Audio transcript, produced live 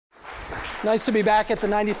Nice to be back at the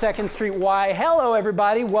 92nd Street Y. Hello,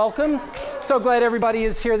 everybody. Welcome. So glad everybody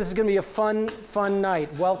is here. This is going to be a fun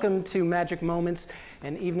night. Welcome to Magic Moments,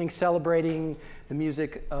 an evening celebrating the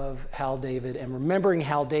music of Hal David and remembering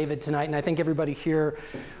Hal David tonight. And I think everybody here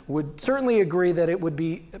would certainly agree that it would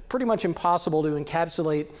be pretty much impossible to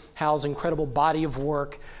encapsulate Hal's incredible body of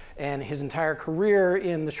work and his entire career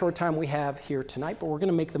in the short time we have here tonight, but we're going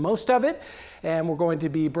to make the most of it, and we're going to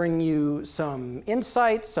be bringing you some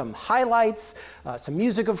insights, some highlights, some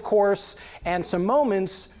music, of course, and some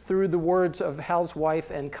moments through the words of Hal's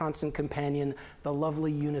wife and constant companion, the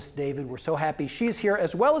lovely Eunice David. We're so happy she's here,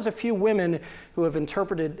 as well as a few women who have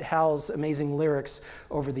interpreted Hal's amazing lyrics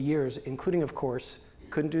over the years, including, of course,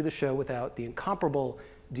 couldn't do the show without the incomparable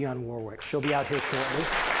Dionne Warwick. She'll be out here shortly.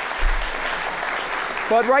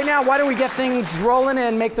 But right now, why don't we get things rolling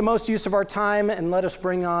and make the most use of our time, and let us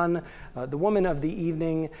bring on the woman of the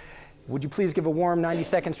evening. Would you please give a warm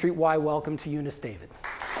 92nd Street Y welcome to Eunice David.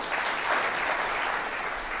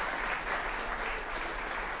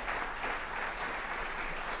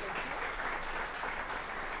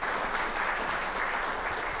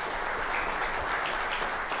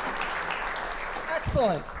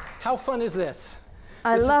 Excellent. How fun is this?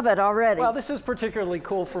 I love it already. Well, this is particularly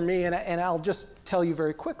cool for me, and I'll just tell you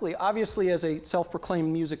very quickly. Obviously, as a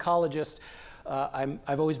self-proclaimed musicologist,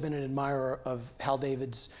 I've always been an admirer of Hal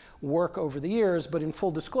David's work over the years, but in full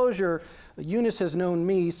disclosure, Eunice has known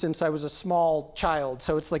me since I was a small child,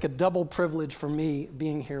 so it's like a double privilege for me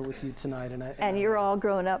being here with you tonight. And you're all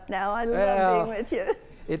grown up now. I love being with you.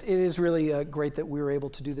 It is really great that we were able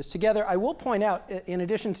to do this together. I will point out, in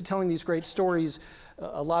addition to telling these great stories,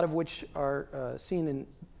 a lot of which are seen in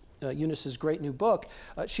Eunice's great new book,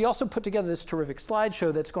 she also put together this terrific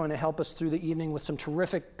slideshow that's going to help us through the evening with some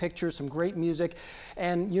terrific pictures, some great music.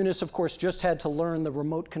 And Eunice, of course, just had to learn the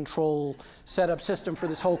remote control setup system for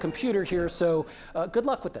this whole computer here, so good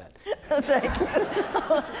luck with that. Thank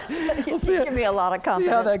you. You give me a lot of confidence.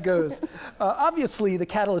 See how that goes. Obviously, the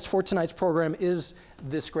catalyst for tonight's program is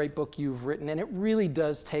this great book you've written, and it really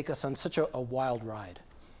does take us on such a wild ride.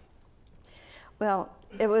 Well,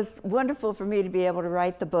 it was wonderful for me to be able to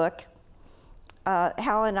write the book.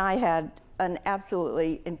 Hal and I had an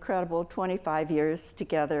absolutely incredible 25 years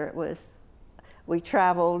together. We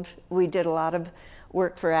traveled, we did a lot of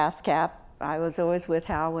work for ASCAP. I was always with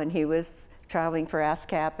Hal when he was traveling for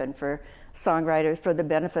ASCAP and for songwriters, for the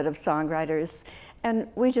benefit of songwriters. And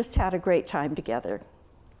we just had a great time together.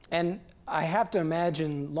 And I have to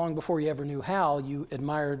imagine, long before you ever knew Hal, you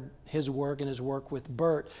admired his work and his work with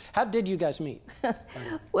Bert. How did you guys meet?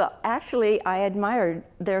 Well, actually, I admired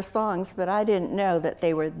their songs, but I didn't know that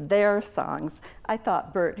they were their songs. I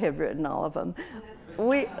thought Bert had written all of them.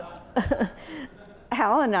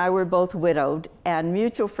 Hal and I were both widowed, and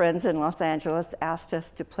mutual friends in Los Angeles asked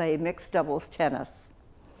us to play mixed doubles tennis.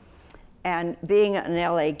 And being an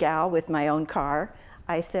LA gal with my own car,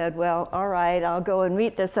 I said, well, all right, I'll go and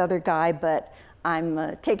meet this other guy, but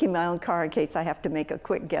I'm taking my own car in case I have to make a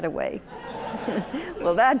quick getaway.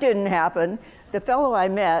 Well, that didn't happen. The fellow I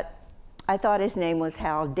met, I thought his name was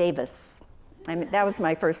Hal Davis. I mean, that was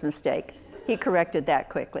my first mistake. He corrected that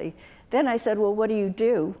quickly. Then I said, well, what do you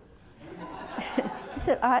do? He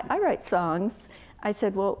said, I write songs. I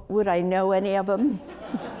said, well, would I know any of them?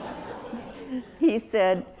 He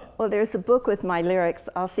said, well, there's a book with my lyrics.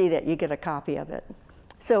 I'll see that you get a copy of it.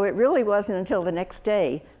 So it really wasn't until the next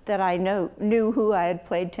day that I knew who I had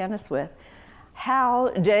played tennis with.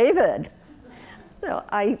 Hal David. So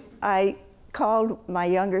I called my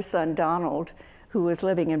younger son, Donald, who was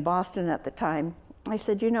living in Boston at the time. I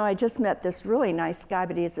said, you know, I just met this really nice guy,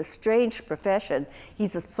 but he has a strange profession.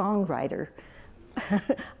 He's a songwriter.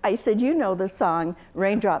 I said, you know the song,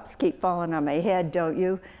 Raindrops Keep Fallin on My Head, don't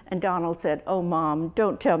you? And Donald said, oh, Mom,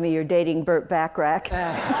 don't tell me you're dating Burt Bacharach.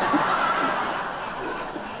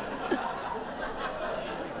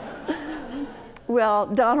 Well,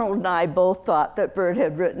 Donald and I both thought that Burt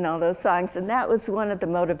had written all those songs, and that was one of the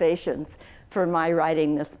motivations for my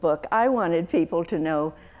writing this book. I wanted people to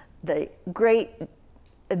know the great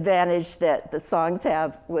advantage that the songs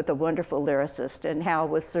have with a wonderful lyricist, and Hal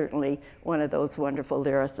was certainly one of those wonderful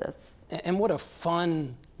lyricists. And what a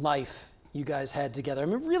fun life you guys had together. I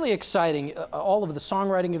mean, really exciting. All of the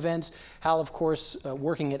songwriting events, Hal, of course,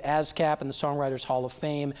 working at ASCAP and the Songwriters Hall of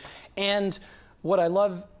Fame. And what I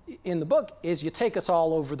love in the book is you take us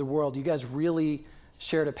all over the world. You guys really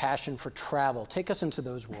shared a passion for travel. Take us into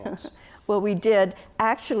those worlds. Well, we did.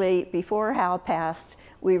 Actually, before Hal passed,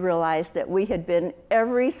 we realized that we had been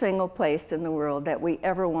every single place in the world that we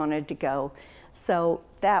ever wanted to go. So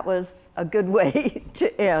that was a good way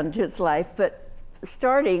to end his life. But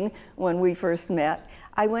starting when we first met,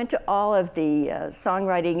 I went to all of the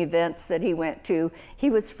songwriting events that he went to. He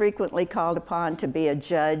was frequently called upon to be a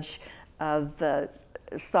judge of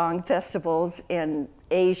song festivals in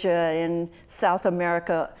Asia, in South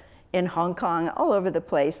America, in Hong Kong, all over the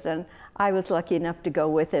place. And I was lucky enough to go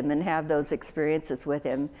with him and have those experiences with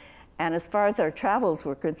him. And as far as our travels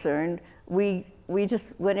were concerned, we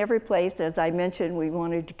just went every place. As I mentioned, we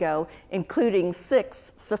wanted to go, including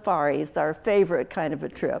 6 safaris, our favorite kind of a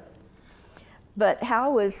trip. But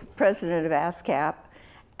Hal was president of ASCAP,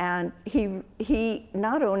 and he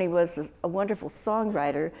not only was a wonderful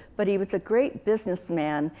songwriter, but he was a great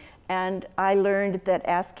businessman. And I learned that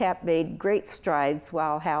ASCAP made great strides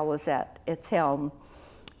while Hal was at its helm.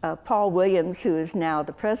 Paul Williams, who is now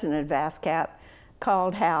the president of ASCAP,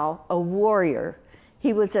 called Hal a warrior.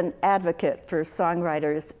 He was an advocate for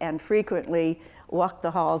songwriters and frequently walked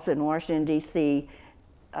the halls in Washington, D.C.,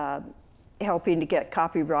 helping to get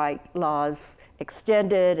copyright laws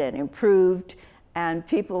extended and improved. And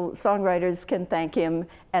songwriters can thank him,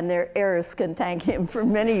 and their heirs can thank him for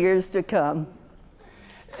many years to come.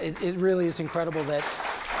 It really is incredible that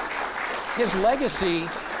his legacy,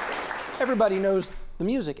 everybody knows the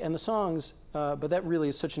music and the songs, but that really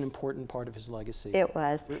is such an important part of his legacy. It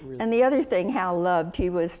was. Really. And the other thing Hal loved, he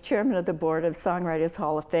was chairman of the board of Songwriters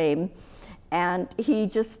Hall of Fame, and he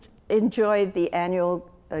just enjoyed the annual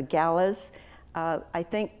galas. I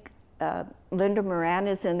think Linda Moran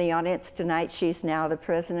is in the audience tonight. She's now the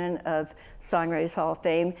president of Songwriters Hall of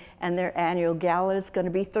Fame, and their annual gala is going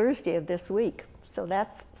to be Thursday of this week. So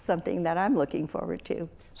that's something that I'm looking forward to.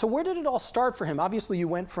 So where did it all start for him? Obviously, you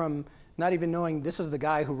went from not even knowing this is the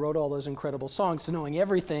guy who wrote all those incredible songs to knowing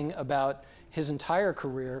everything about his entire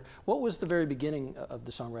career. What was the very beginning of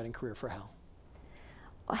the songwriting career for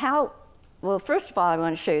Hal? Well, first of all, I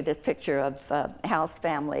want to show you this picture of Hal's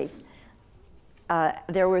family.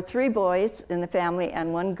 There were 3 boys in the family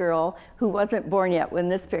and 1 girl who wasn't born yet when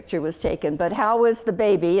this picture was taken, but Hal was the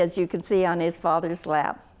baby, as you can see on his father's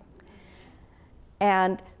lap.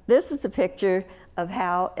 And this is a picture of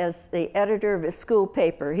Hal as the editor of his school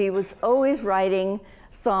paper. He was always writing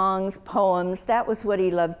songs, poems. That was what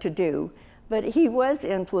he loved to do. But he was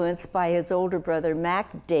influenced by his older brother,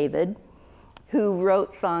 Mac David, who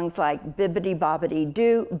wrote songs like Bibbidi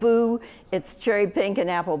Bobbidi Boo, It's Cherry Pink and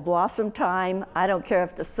Apple Blossom Time, I Don't Care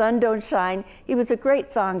If the Sun Don't Shine. He was a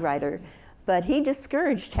great songwriter, but he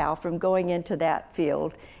discouraged Hal from going into that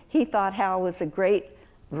field. He thought Hal was a great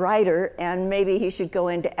writer and maybe he should go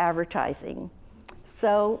into advertising.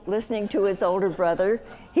 So, listening to his older brother,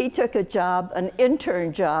 he took a job, an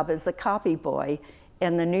intern job as a copy boy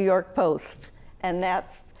in the New York Post, and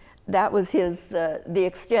that was the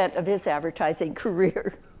extent of his advertising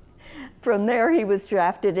career. From there, he was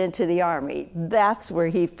drafted into the Army. That's where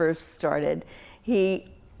he first started. I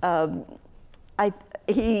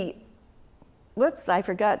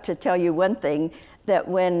forgot to tell you one thing, that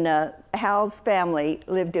when Hal's family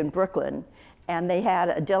lived in Brooklyn, and they had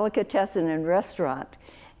a delicatessen and restaurant,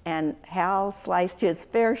 and Hal sliced his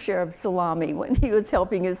fair share of salami when he was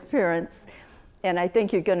helping his parents. And I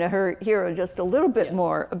think you're going to hear just a little bit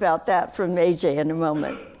more about that from AJ in a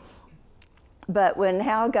moment. But when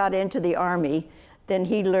Hal got into the Army, then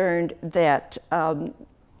he learned that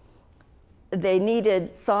they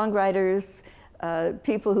needed songwriters,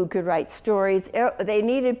 people who could write stories. They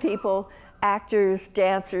needed people, actors,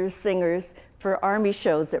 dancers, singers, for Army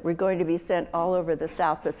shows that were going to be sent all over the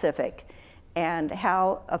South Pacific. And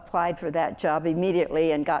Hal applied for that job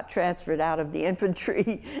immediately and got transferred out of the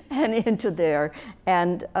infantry and into there.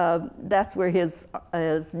 And that's where his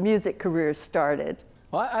music career started.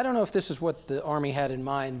 Well, I don't know if this is what the Army had in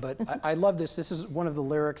mind, but I love this. This is one of the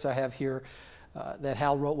lyrics I have here that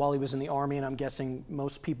Hal wrote while he was in the Army, and I'm guessing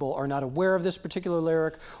most people are not aware of this particular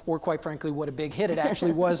lyric, or quite frankly, what a big hit it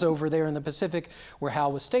actually was over there in the Pacific where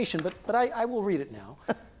Hal was stationed. But I will read it now.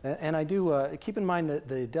 And I do keep in mind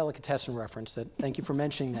the delicatessen reference. Thank you for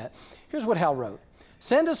mentioning that. Here's what Hal wrote.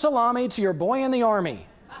 Send a salami to your boy in the Army.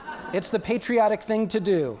 It's the patriotic thing to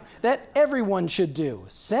do, that everyone should do.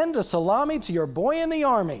 Send a salami to your boy in the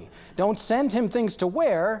Army. Don't send him things to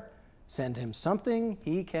wear. Send him something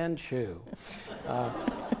he can chew.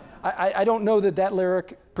 I don't know that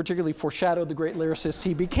lyric particularly foreshadowed the great lyricist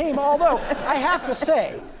he became, although I have to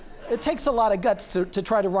say, it takes a lot of guts to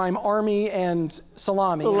try to rhyme army and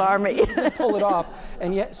salami. Salami. To pull it off,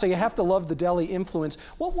 and so you have to love the deli influence.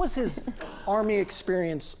 What was his Army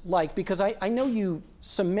experience like? Because I know you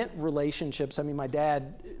cement relationships. I mean, my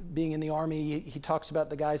dad, being in the Army, he talks about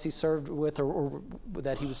the guys he served with or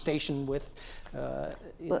that he was stationed with,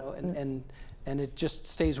 you know, and and it just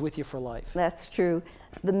stays with you for life. That's true.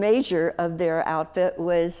 The major of their outfit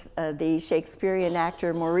was the Shakespearean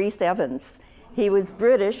actor Maurice Evans. He was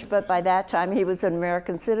British, but by that time he was an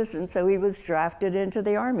American citizen, so he was drafted into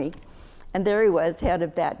the Army. And there he was, head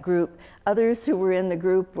of that group. Others who were in the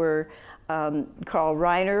group were Carl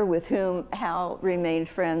Reiner, with whom Hal remained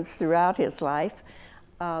friends throughout his life.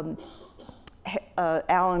 Alan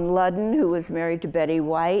Ludden, who was married to Betty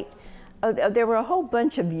White. There were a whole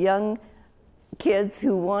bunch of young kids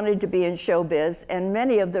who wanted to be in showbiz, and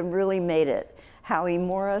many of them really made it. Howie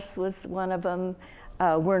Morris was one of them,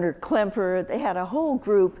 Werner Klemper. They had a whole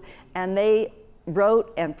group, and they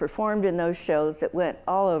wrote and performed in those shows that went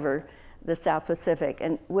all over the South Pacific.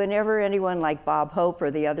 And whenever anyone like Bob Hope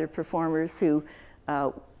or the other performers who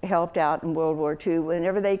helped out in World War II,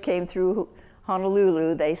 whenever they came through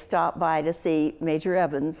Honolulu, they stopped by to see Major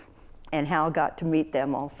Evans, and Hal got to meet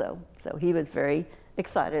them also. So he was very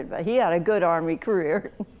excited, but he had a good Army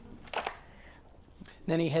career.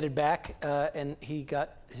 Then he headed back, and he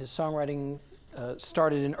got his songwriting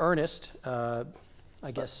started in earnest, I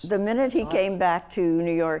guess. The minute he came back to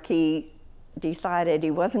New York, he decided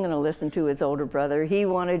he wasn't going to listen to his older brother. He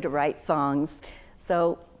wanted to write songs.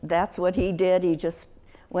 So that's what he did. He just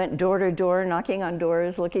went door to door, knocking on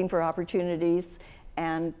doors, looking for opportunities,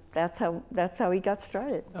 and that's how he got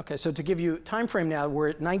started. Okay, so to give you time frame now, we're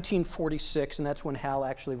at 1946, and that's when Hal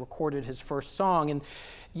actually recorded his first song. And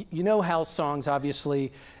you know Hal's songs,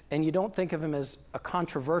 obviously, and you don't think of him as a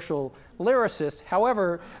controversial lyricist.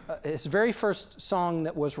 However, his very first song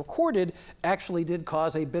that was recorded actually did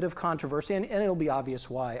cause a bit of controversy, and it'll be obvious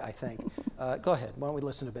why, I think. Go ahead, why don't we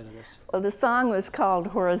listen to a bit of this? Well, the song was called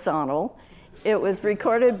Horizontal. It was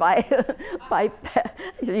recorded by,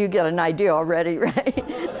 you get an idea already, right?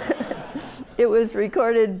 It was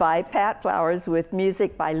recorded by Pat Flowers with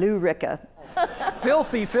music by Lou Ricca.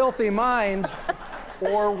 Filthy, filthy mind,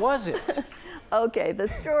 or was it? Okay, the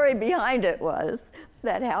story behind it was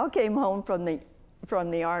that Hal came home from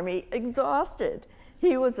the Army exhausted.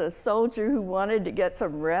 He was a soldier who wanted to get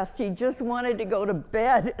some rest. He just wanted to go to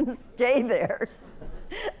bed and stay there.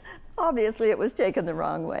 Obviously, it was taken the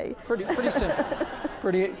wrong way. Pretty simple.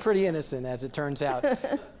 Pretty innocent, as it turns out.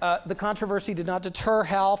 The controversy did not deter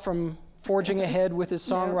Hal from forging ahead with his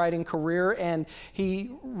songwriting career, and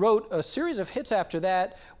he wrote a series of hits after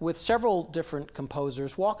that with several different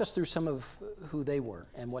composers. Walk us through some of who they were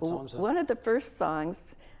and what songs. One of the first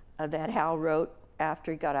songs that Hal wrote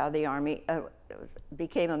after he got out of the Army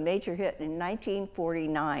became a major hit in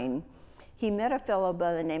 1949. He met a fellow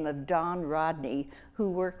by the name of Don Rodney, who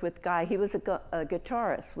worked with Guy. He was a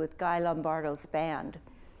guitarist with Guy Lombardo's band.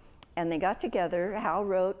 And they got together. Hal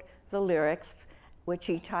wrote the lyrics, which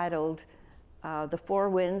he titled The Four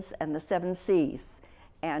Winds and the Seven Seas.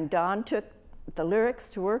 And Don took the lyrics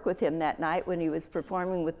to work with him that night when he was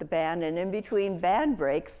performing with the band, and in between band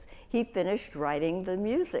breaks, he finished writing the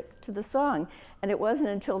music to the song. And it wasn't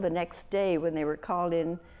until the next day when they were called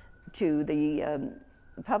in to the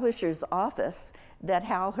publisher's office that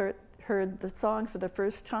Hal heard the song for the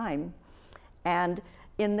first time. And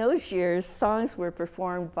in those years, songs were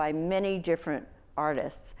performed by many different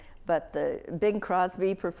artists, but Bing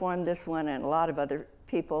Crosby performed this one and a lot of other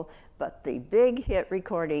people, but the big hit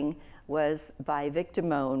recording was by Vic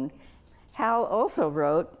Damone. Hal also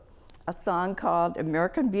wrote a song called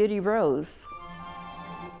American Beauty Rose.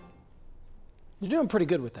 You're doing pretty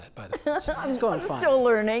good with that, by the way. It's going fine. I'm still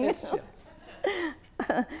learning.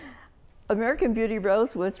 American Beauty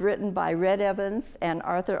Rose was written by Red Evans and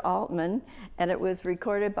Arthur Altman, and it was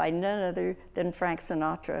recorded by none other than Frank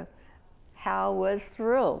Sinatra. Hal was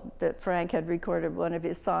thrilled that Frank had recorded one of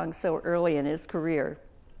his songs so early in his career.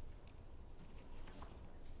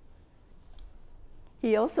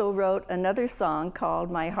 He also wrote another song called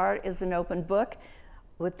My Heart is an Open Book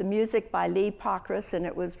with the music by Lee Pockris, and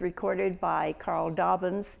it was recorded by Carl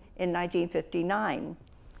Dobbins in 1959.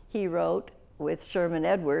 He wrote, with Sherman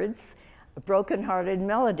Edwards, A Broken-Hearted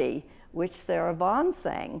Melody, which Sarah Vaughan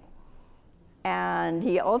sang. And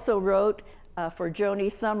he also wrote for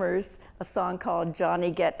Joni Summers a song called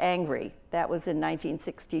Johnny Get Angry. That was in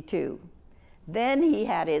 1962. Then he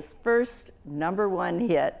had his first #1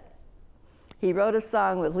 hit. He wrote a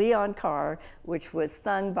song with Leon Carr, which was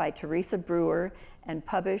sung by Teresa Brewer and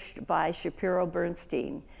published by Shapiro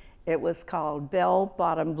Bernstein. It was called Bell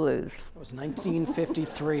Bottom Blues. It was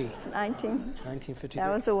 1953. 1953.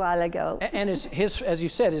 That was a while ago. And his, as you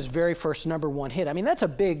said, his very first #1 hit. I mean, that's a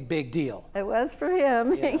big, big deal. It was for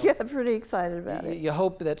him. Yeah. He got pretty excited about it. You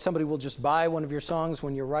hope that somebody will just buy one of your songs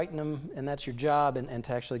when you're writing them, and that's your job, and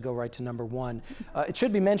to actually go right to #1. It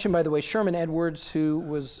should be mentioned, by the way, Sherman Edwards, who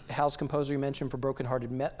was Hal's composer you mentioned for Broken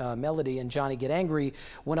Hearted Melody and Johnny Get Angry,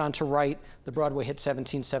 went on to write the Broadway hit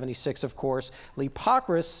 1776, of course. Lee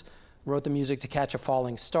Pockris wrote the music to Catch a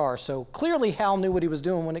Falling Star. So clearly Hal knew what he was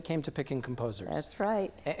doing when it came to picking composers. That's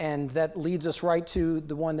right. And that leads us right to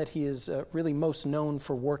the one that he is really most known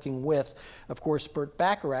for working with, of course, Burt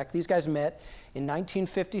Bacharach. These guys met in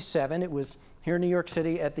 1957. It was here in New York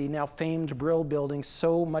City at the now famed Brill Building.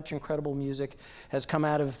 So much incredible music has come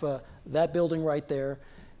out of that building right there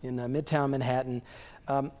in Midtown Manhattan.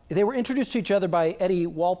 They were introduced to each other by Eddie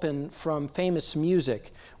Walpin from Famous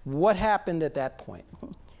Music. What happened at that point?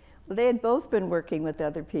 Well, they had both been working with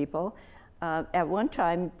other people. At one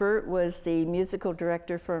time, Burt was the musical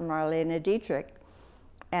director for Marlene Dietrich,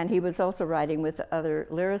 and he was also writing with other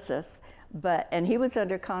lyricists, and he was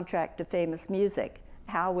under contract to Famous Music.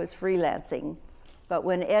 Hal was freelancing. But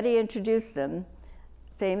when Eddie introduced them,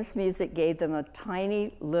 Famous Music gave them a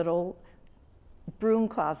tiny little broom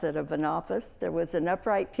closet of an office. There was an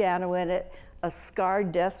upright piano in it, a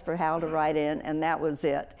scarred desk for Hal to write in, and that was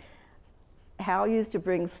it. Hal used to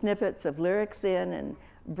bring snippets of lyrics in, and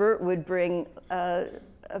Burt would bring a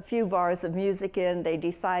few bars of music in. They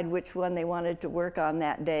decide which one they wanted to work on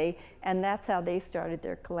that day, and that's how they started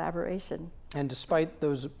their collaboration. And despite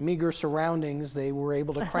those meager surroundings, they were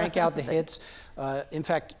able to crank out the hits. In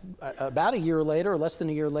fact, about a year later, or less than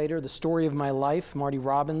a year later, The Story of My Life, Marty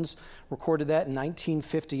Robbins recorded that in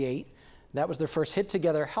 1958. That was their first hit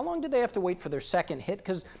together. How long did they have to wait for their second hit?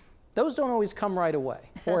 Because those don't always come right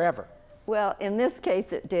away, or ever. Well, in this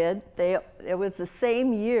case it did. It was the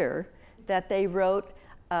same year that they wrote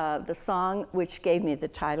the song which gave me the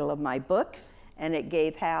title of my book, and it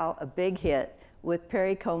gave Hal a big hit with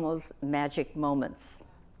Perry Como's Magic Moments.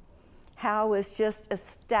 Hal was just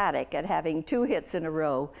ecstatic at having 2 hits in a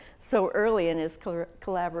row so early in his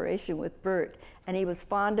collaboration with Burt, and he was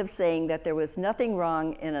fond of saying that there was nothing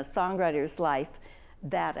wrong in a songwriter's life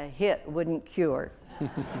that a hit wouldn't cure.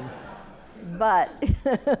 But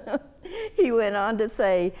he went on to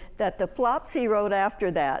say that the flops he wrote after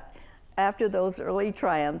that, after those early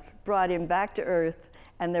triumphs, brought him back to earth,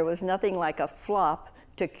 and there was nothing like a flop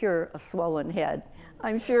to cure a swollen head.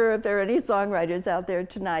 I'm sure if there are any songwriters out there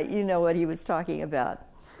tonight, you know what he was talking about.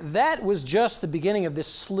 That was just the beginning of this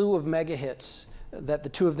slew of mega hits that the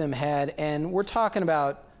two of them had, and we're talking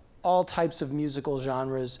about all types of musical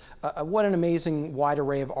genres. What an amazing wide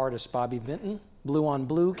array of artists. Bobby Vinton, Blue on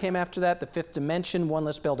Blue came after that, The Fifth Dimension, One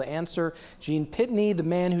Less Bell to Answer, Gene Pitney, The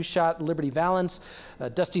Man Who Shot Liberty Valance,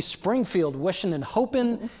 Dusty Springfield, Wishin' and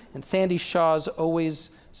Hopin', and Sandy Shaw's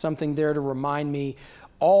Always Something There to Remind Me.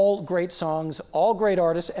 All great songs, all great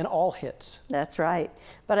artists, and all hits. That's right.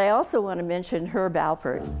 But I also want to mention Herb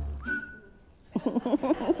Alpert.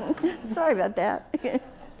 Sorry about that.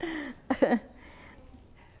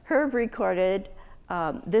 Herb recorded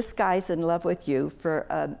This Guy's in Love with You for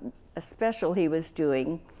a special he was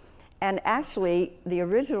doing, and actually the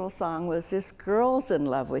original song was This Girl's in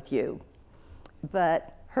Love with You,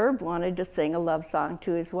 but Herb wanted to sing a love song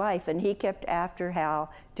to his wife, and he kept after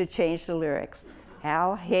Hal to change the lyrics.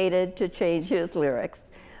 Hal hated to change his lyrics,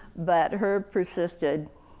 but Herb persisted,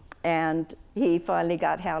 and he finally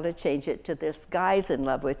got Hal to change it to This Guy's in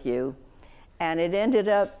Love with You, and it ended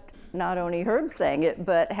up not only Herb sang it,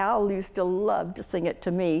 but Hal used to love to sing it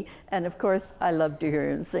to me, and of course I loved to hear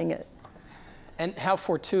him sing it. And how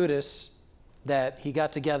fortuitous that he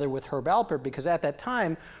got together with Herb Alpert, because at that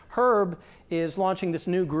time Herb is launching this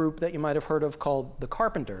new group that you might have heard of called The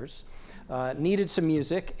Carpenters. Needed some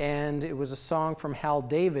music, and it was a song from Hal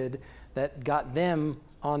David that got them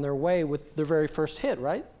on their way with their very first hit,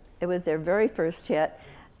 right? It was their very first hit.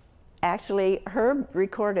 Actually, Herb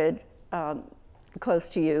recorded Close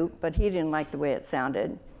to You, but he didn't like the way it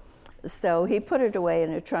sounded. So he put it away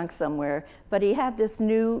in a trunk somewhere, but he had this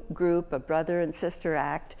new group, a brother and sister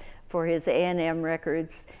act, for his A&M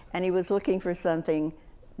records, and he was looking for something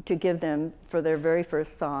to give them for their very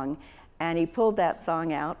first song, and he pulled that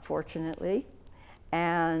song out, fortunately,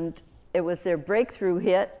 and it was their breakthrough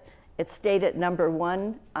hit. It stayed at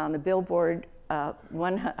 #1 on the Billboard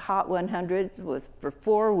Hot 100, was for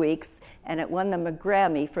 4 weeks, and it won them a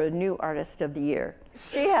Grammy for New Artist of the Year.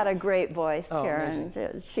 She had a great voice, Karen.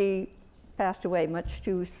 She passed away much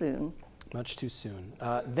too soon. Much too soon.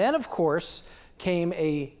 Then, of course, came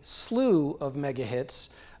a slew of mega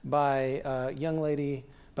hits by a young lady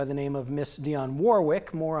by the name of Miss Dionne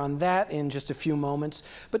Warwick. More on that in just a few moments.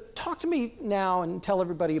 But talk to me now and tell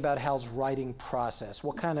everybody about Hal's writing process.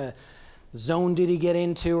 What kind of zone did he get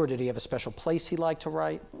into, or did he have a special place he liked to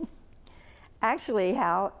write? Actually,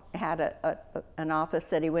 Hal had an office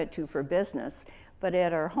that he went to for business, but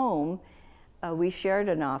at our home, we shared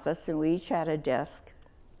an office and we each had a desk.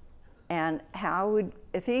 And Hal would,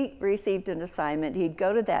 if he received an assignment, he'd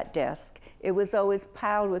go to that desk. It was always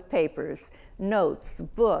piled with papers, notes,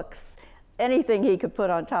 books, anything he could put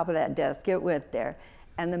on top of that desk, it went there.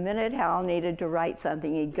 And the minute Hal needed to write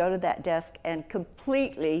something, he'd go to that desk and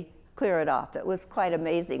completely clear it off. It was quite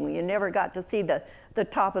amazing. You never got to see the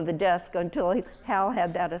top of the desk until Hal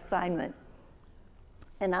had that assignment.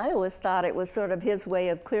 And I always thought it was sort of his way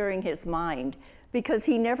of clearing his mind, because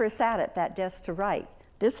he never sat at that desk to write.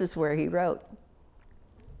 This is where he wrote.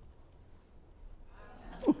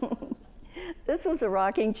 This was a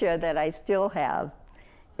rocking chair that I still have.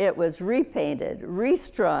 It was repainted,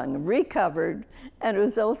 restrung, recovered, and it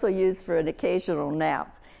was also used for an occasional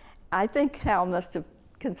nap. I think Hal must have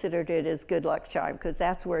considered it his good luck charm, because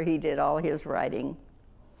that's where he did all his writing.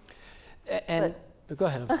 And go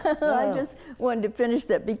ahead. I just wanted to finish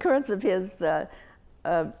that because of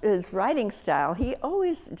his writing style. He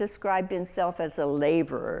always described himself as a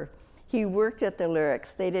laborer. He worked at the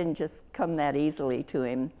lyrics. They didn't just come that easily to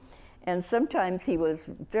him. And sometimes he was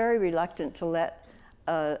very reluctant to let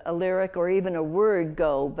a lyric or even a word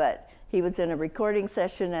go, but he was in a recording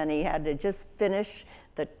session and he had to just finish.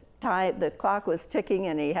 The clock was ticking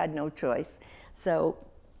and he had no choice. So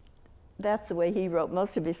that's the way he wrote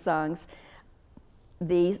most of his songs.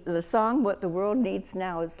 The song, What the World Needs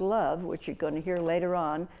Now Is Love, which you're going to hear later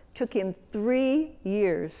on, took him 3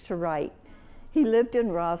 years to write. He lived in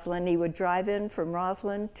Roslyn. He would drive in from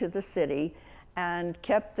Roslyn to the city and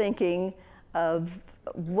kept thinking of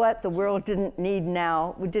what the world didn't need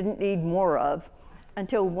now, didn't need more of,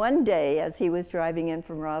 until one day, as he was driving in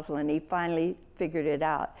from Roslyn, he finally figured it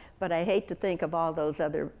out. But I hate to think of all those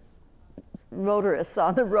other motorists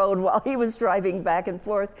on the road while he was driving back and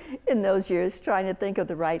forth in those years trying to think of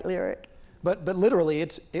the right lyric. But literally,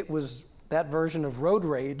 it was that version of road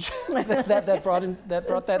rage that brought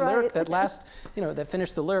that right. lyric, that last, that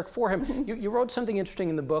finished the lyric for him. You wrote something interesting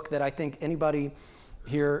in the book that I think anybody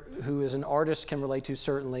here who is an artist can relate to,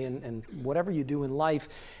 certainly, and whatever you do in life,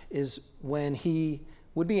 is when he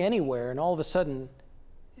would be anywhere and all of a sudden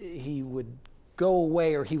he would go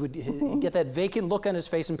away, or he'd get that vacant look on his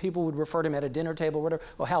face and people would refer to him at a dinner table or whatever.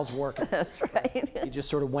 Oh, Hal's working. That's right. He just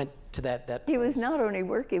sort of went to that place. He was not only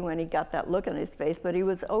working when he got that look on his face, but he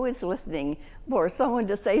was always listening for someone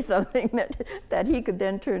to say something that he could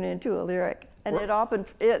then turn into a lyric. And it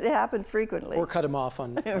happened frequently. Or cut him off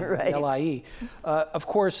on right. LIE. Of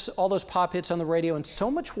course, all those pop hits on the radio and so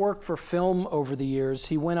much work for film over the years.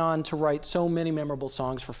 He went on to write so many memorable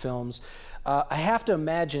songs for films. I have to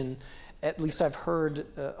imagine, at least I've heard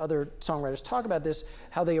other songwriters talk about this,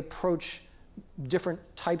 how they approach different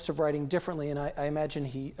types of writing differently, and I imagine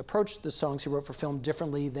he approached the songs he wrote for film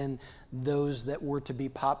differently than those that were to be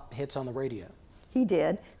pop hits on the radio. He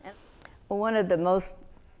did. Well, one of the most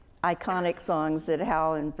iconic songs that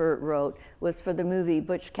Hal and Bert wrote was for the movie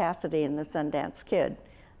Butch Cassidy and the Sundance Kid,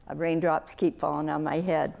 Raindrops Keep Falling on My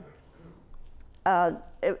Head.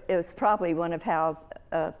 It was probably one of Hal's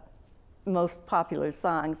most popular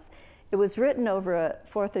songs. It was written over a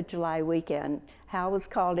 4th of July weekend. Hal was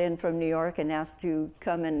called in from New York and asked to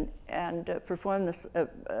come and perform this,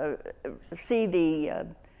 see the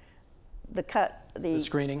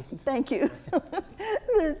screening. Thank you.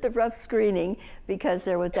 the rough screening, because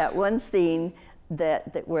there was that one scene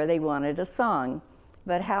where they wanted a song.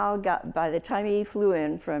 But Hal by the time he flew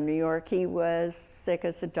in from New York, he was sick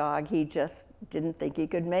as a dog. He just didn't think he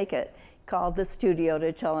could make it. Called the studio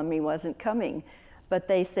to tell him he wasn't coming. But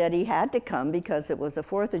they said he had to come because it was a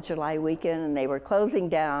 4th of July weekend and they were closing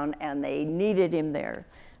down and they needed him there.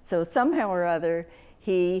 So somehow or other,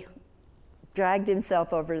 he dragged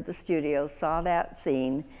himself over to the studio, saw that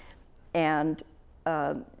scene, and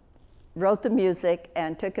wrote the music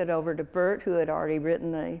and took it over to Bert, who had already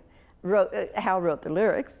written Hal wrote the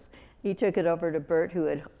lyrics. He took it over to Bert, who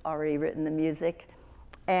had already written the music.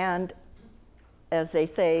 And as they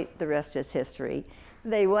say, the rest is history.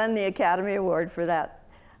 They won the Academy Award for that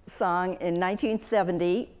song in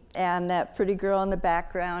 1970, and that pretty girl in the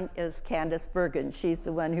background is Candice Bergen. She's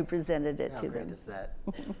the one who presented it to them. How great is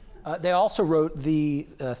that? They also wrote the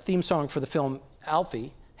theme song for the film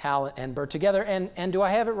Alfie, Hal and Bert together, and do I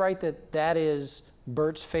have it right that is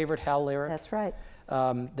Bert's favorite Hal lyric? That's right.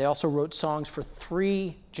 They also wrote songs for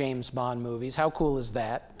 3 James Bond movies. How cool is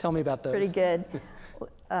that? Tell me about those. Pretty good.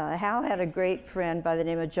 Hal had a great friend by the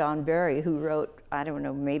name of John Barry who wrote, I don't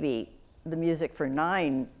know, maybe the music for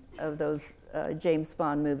 9 of those James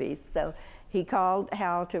Bond movies. So he called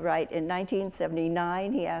Hal to write, in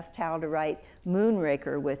 1979, he asked Hal to write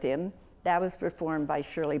Moonraker with him. That was performed by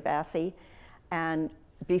Shirley Bassey. And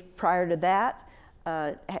prior to that,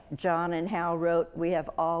 John and Hal wrote We Have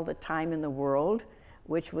All the Time in the World,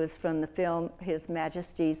 which was from the film His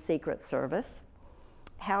Majesty's Secret Service.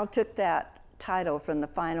 Hal took that title from the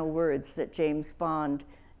final words that James Bond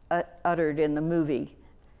uttered in the movie.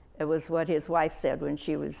 It was what his wife said when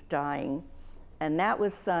she was dying. And that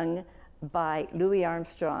was sung by Louis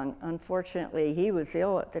Armstrong. Unfortunately, he was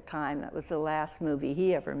ill at the time. That was the last movie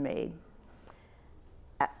he ever made.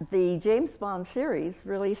 The James Bond series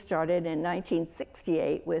really started in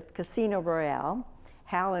 1968 with Casino Royale.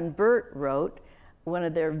 Hal and Burt wrote one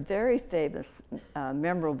of their very famous,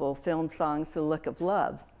 memorable film songs, The Look of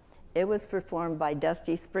Love. It was performed by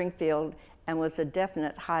Dusty Springfield and was a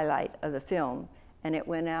definite highlight of the film. And it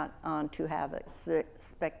went on to have a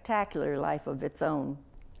spectacular life of its own.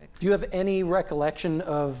 Do you have any recollection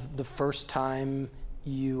of the first time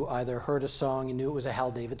you either heard a song and knew it was a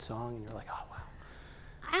Hal David song and you're like, oh, wow?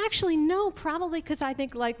 Actually, no, probably because I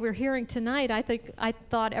think, like we're hearing tonight, I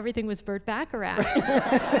thought everything was Burt Bacharach.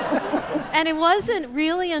 And it wasn't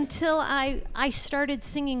really until I started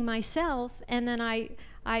singing myself, and then I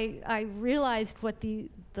realized what the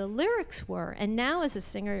lyrics were. And now as a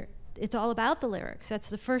singer, it's all about the lyrics. That's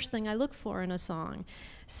the first thing I look for in a song.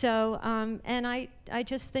 So, and I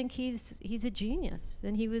just think he's a genius,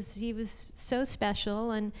 and he was so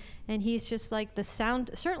special, and he's just like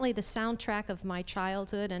certainly the soundtrack of my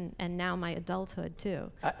childhood and now my adulthood too.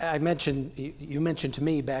 You mentioned to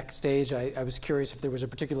me backstage, I was curious if there was a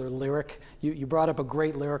particular lyric. You brought up a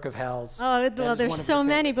great lyric of Hal's. Oh, well, there's so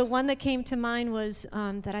many, but one that came to mind was,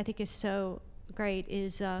 that I think is so great,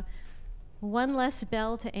 is one less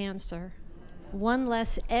bell to answer, one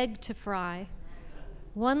less egg to fry,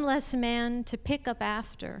 one less man to pick up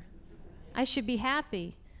after. I should be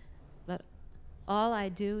happy, but all I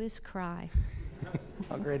do is cry.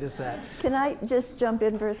 How great is that? Can I just jump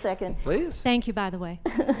in for a second? Please. Thank you, by the way.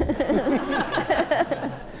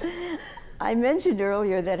 I mentioned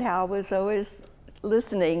earlier that Hal was always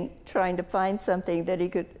listening, trying to find something that he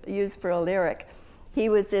could use for a lyric. He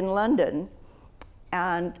was in London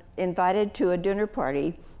and invited to a dinner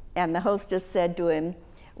party, and the hostess said to him,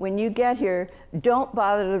 when you get here, don't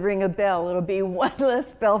bother to ring a bell. It'll be one less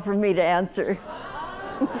bell for me to answer.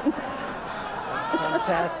 That's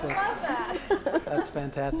fantastic. That's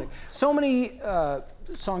fantastic. So many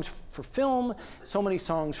songs for film, so many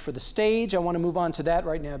songs for the stage. I want to move on to that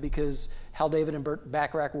right now because Hal David and Burt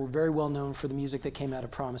Bacharach were very well known for the music that came out of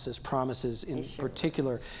Promises in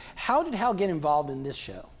particular. How did Hal get involved in this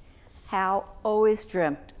show? Hal always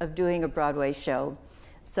dreamt of doing a Broadway show.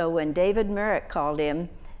 So when David Merrick called him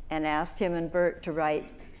and asked him and Burt to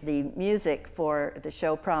write the music for the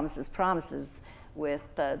show Promises with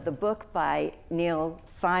the book by Neil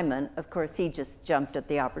Simon, of course he just jumped at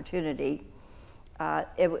the opportunity.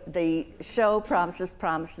 The show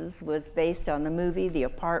Promises was based on the movie The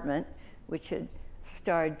Apartment, which had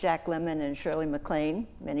starred Jack Lemmon and Shirley MacLaine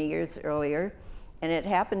many years earlier, and it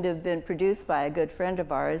happened to have been produced by a good friend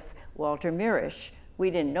of ours, Walter Mirisch. We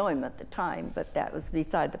didn't know him at the time, but that was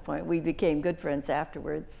beside the point. We became good friends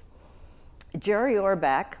afterwards. Jerry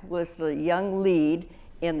Orbach was the young lead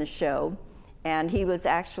in the show, and he was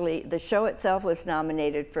actually, the show itself was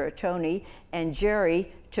nominated for a Tony, and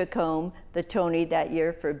Jerry took home the Tony that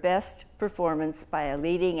year for Best Performance by a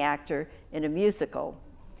Leading Actor in a Musical.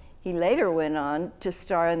 He later went on to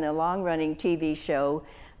star in the long-running TV show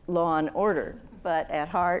Law and Order, but at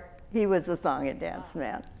heart, he was a song and dance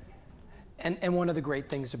man. And one of the great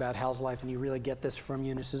things about Hal's life, and you really get this from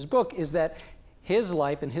Eunice's book, is that his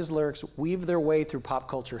life and his lyrics weave their way through pop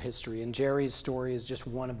culture history, and Jerry's story is just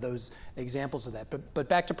one of those examples of that. But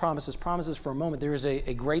back to Promises for a moment. There is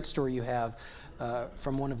a great story you have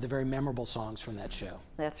from one of the very memorable songs from that show.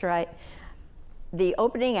 That's right. The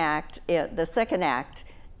opening act, the second act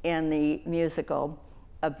in the musical,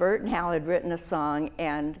 Burt and Hal had written a song,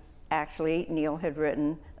 and actually Neil had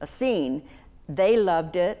written a scene. They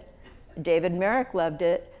loved it. David Merrick loved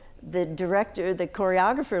it. The director, the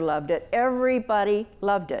choreographer loved it. Everybody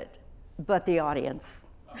loved it, but the audience.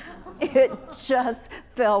 It just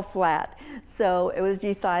fell flat. So it was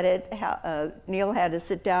decided Neil had to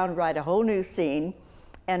sit down, write a whole new scene,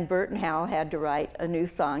 and Burt and Hal had to write a new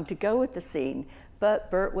song to go with the scene.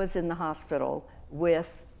 But Burt was in the hospital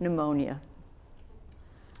with pneumonia.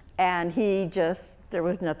 And there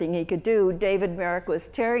was nothing he could do. David Merrick was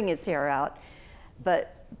tearing his hair out,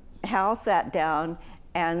 but Hal sat down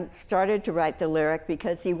and started to write the lyric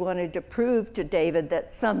because he wanted to prove to David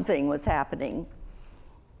that something was happening.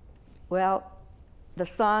 Well, the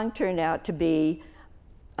song turned out to be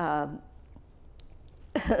I'll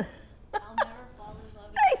never fall in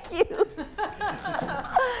love again. Thank you.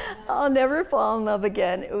 I'll Never Fall in Love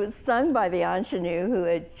Again. It was sung by the ingenue who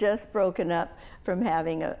had just broken up from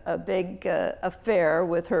having a big affair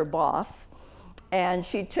with her boss. And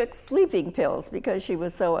she took sleeping pills because she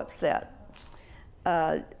was so upset.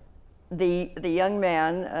 The young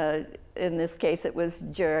man, in this case it was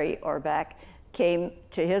Jerry Orbach, came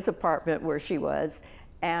to his apartment where she was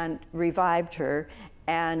and revived her.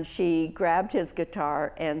 And she grabbed his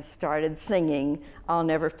guitar and started singing I'll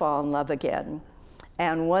Never Fall in Love Again.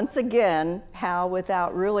 And once again, Hal,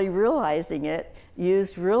 without really realizing it,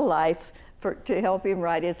 used real life to help him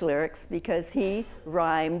write his lyrics because he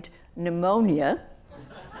rhymed pneumonia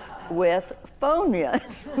with phonia.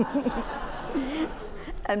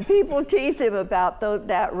 And people tease him about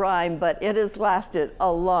that rhyme, but it has lasted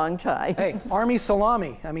a long time. Hey, Army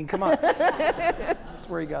Salami. I mean, come on. That's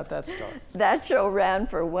where he got that start. That show ran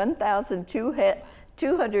for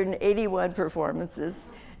 1,281 performances,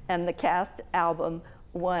 and the cast album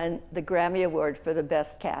won the Grammy Award for the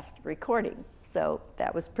Best Cast Recording. So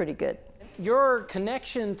that was pretty good. Your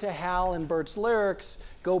connection to Hal and Bert's lyrics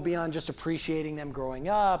go beyond just appreciating them growing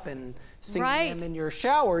up and singing them in your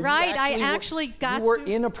shower. Right, You were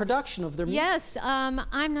in a production of their music. Yes,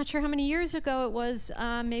 I'm not sure how many years ago it was.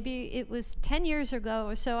 Maybe it was 10 years ago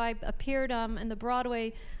or so. I appeared in the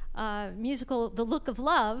Broadway musical The Look of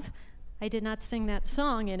Love. I did not sing that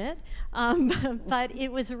song in it, but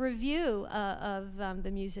it was a review of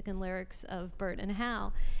the music and lyrics of Bert and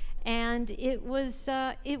Hal. And it was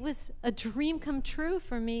a dream come true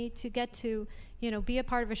for me to get to, be a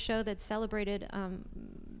part of a show that celebrated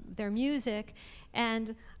their music.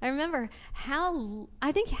 And I remember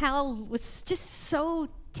I think Hal was just so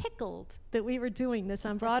tickled that we were doing this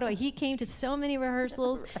on Broadway. He came to so many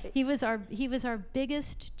rehearsals. Right. He was our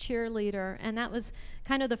biggest cheerleader, and that was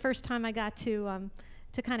kind of the first time I got to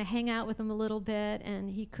kind of hang out with him a little bit,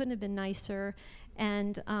 and he couldn't have been nicer.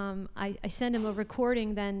 And I sent him a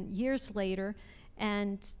recording then years later,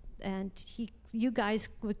 and you guys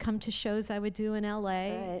would come to shows I would do in LA,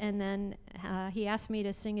 right. And then he asked me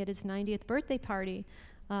to sing at his 90th birthday party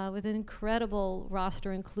with an incredible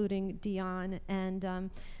roster, including Dionne.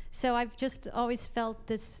 And so I've just always felt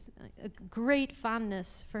this great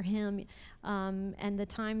fondness for him, and the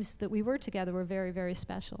times that we were together were very, very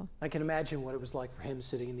special. I can imagine what it was like for him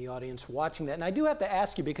sitting in the audience watching that. And I do have to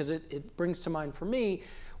ask you, because it brings to mind for me,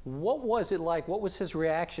 what was it like? What was his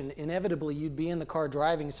reaction? Inevitably, you'd be in the car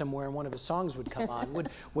driving somewhere and one of his songs would come on.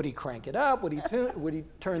 Would he crank it up? Would he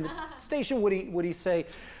turn the station? Would he say,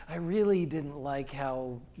 I really didn't like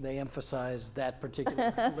how they emphasized that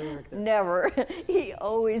particular lyric there? Never. He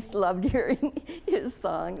always loved hearing his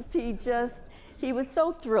songs. He was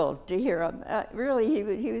so thrilled to hear them. Really,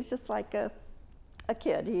 he was just like a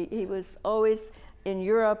kid. He was always in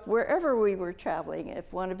Europe, wherever we were traveling,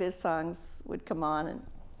 if one of his songs would come on, and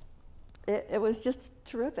it was just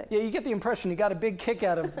terrific. Yeah, you get the impression he got a big kick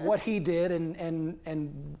out of what he did and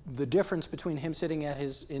the difference between him sitting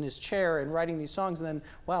in his chair and writing these songs, and then,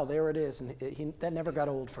 wow, there it is. And that never got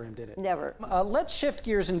old for him, did it? Never. Let's shift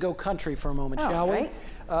gears and go country for a moment, shall we?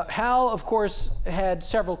 Right. Hal, of course, had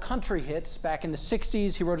several country hits. Back in the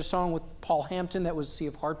 60s, he wrote a song with Paul Hampton that was Sea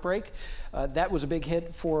of Heartbreak. That was a big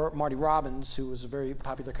hit for Marty Robbins, who was a very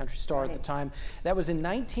popular country star at the time. That was in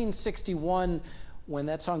 1961 when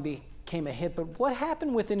that song became a hit. But what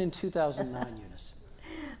happened with it in 2009, Eunice?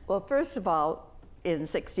 Well, first of all, in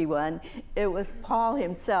 '61, it was Paul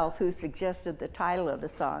himself who suggested the title of the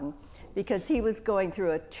song because he was going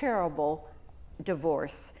through a terrible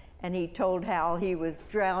divorce, and he told Hal he was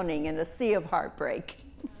drowning in a sea of heartbreak.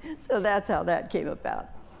 So that's how that came about.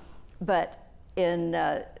 But in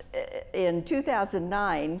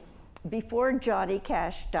 2009, before Johnny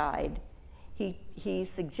Cash died, he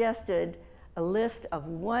suggested a list of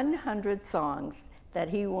 100 songs that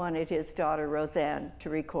he wanted his daughter Roseanne to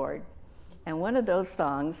record. And one of those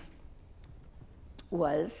songs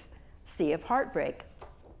was Sea of Heartbreak.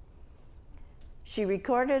 She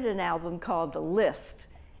recorded an album called The List,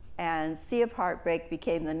 and Sea of Heartbreak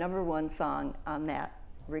became the #1 song on that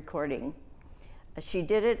recording. She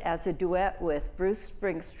did it as a duet with Bruce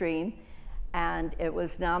Springsteen, and it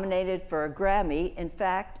was nominated for a Grammy. In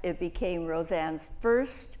fact, it became Roseanne's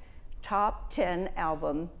first top 10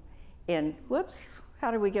 album in, whoops, how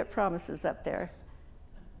do we get promises up there?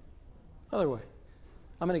 Other way.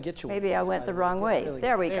 I'm going to get you one. Maybe I went the wrong way. Really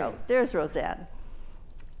there we go. There's Roseanne.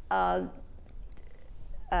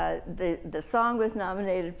 The song was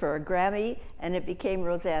nominated for a Grammy, and it became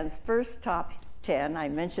Roseanne's first top 10. I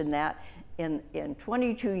mentioned that in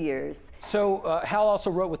 22 years. So Hal also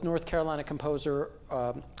wrote with North Carolina composer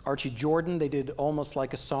Archie Jordan. They did Almost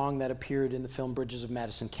Like a Song that appeared in the film Bridges of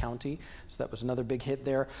Madison County. So that was another big hit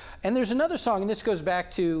there. And there's another song, and this goes back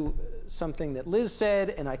to something that Liz said,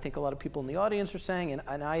 and I think a lot of people in the audience are saying,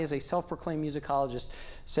 and I, as a self-proclaimed musicologist,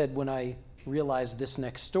 said when I realized this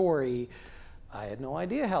next story, I had no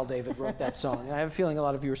idea Hal David wrote that song. And I have a feeling a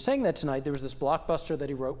lot of you are saying that tonight. There was this blockbuster that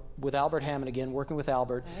he wrote with Albert Hammond, again, working with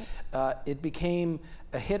Albert. Right. It became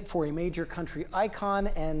a hit for a major country icon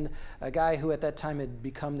and a guy who at that time had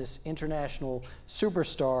become this international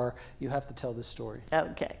superstar. You have to tell this story.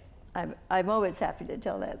 Okay. I'm always happy to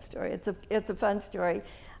tell that story. It's a fun story.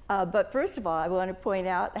 But first of all, I want to point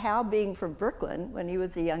out how, being from Brooklyn, when he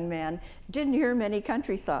was a young man, didn't hear many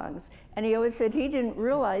country songs. And he always said he didn't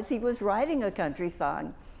realize he was writing a country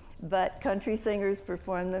song. But country singers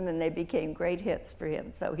performed them, and they became great hits for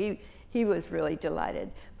him. So he was really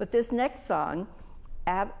delighted. But this next song,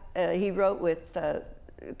 he wrote with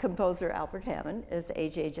composer Albert Hammond, as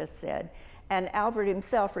AJ just said. And Albert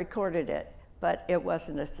himself recorded it, but it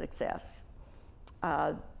wasn't a success.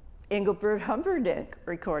 Engelbert Humperdinck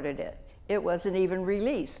recorded it. It wasn't even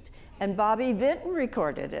released. And Bobby Vinton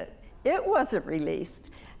recorded it. It wasn't released.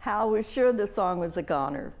 Hal was sure the song was a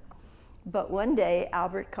goner. But one day,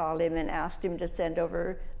 Albert called him and asked him to send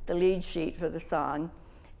over the lead sheet for the song.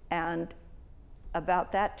 And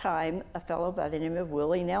about that time, a fellow by the name of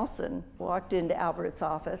Willie Nelson walked into Albert's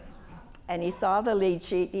office, and he saw the lead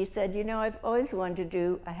sheet. He said, you know, I've always wanted to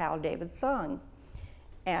do a Hal David song.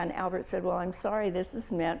 And Albert said, well, I'm sorry, this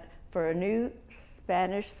is meant for a new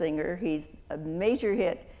Spanish singer. He's a major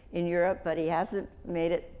hit in Europe, but he hasn't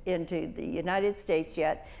made it into the United States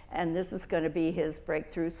yet, and this is going to be his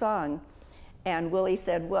breakthrough song. And Willie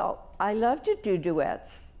said, well, I love to do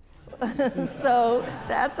duets. So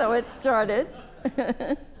that's how it started.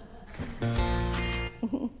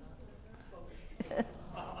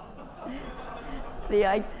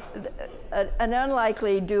 An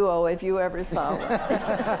unlikely duo if you ever saw one.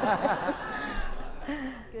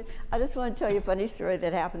 I just want to tell you a funny story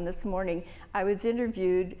that happened this morning. I was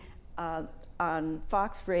interviewed on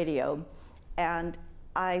Fox Radio, and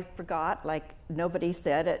I forgot, like nobody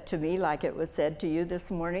said it to me like it was said to you this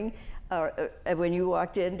morning. When you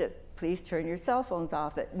walked in, to please turn your cell phones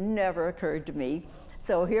off. It never occurred to me.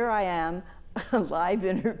 So here I am, a live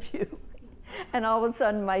interview, and all of a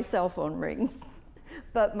sudden my cell phone rings.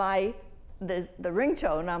 But the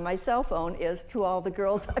ringtone on my cell phone is "To All the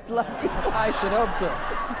Girls I've Loved You." I should hope so.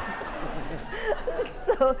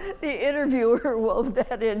 So the interviewer wove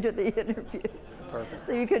that into the interview. Perfect.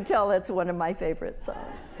 So you could tell that's one of my favorite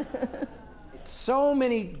songs. So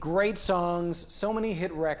many great songs, so many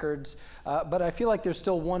hit records, but I feel like there's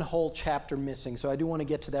still one whole chapter missing. So I do want to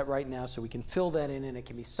get to that right now so we can fill that in, and it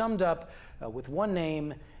can be summed up with one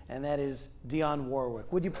name, and that is Dionne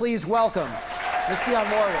Warwick. Would you please welcome Miss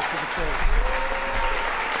Dionne Warwick to the stage.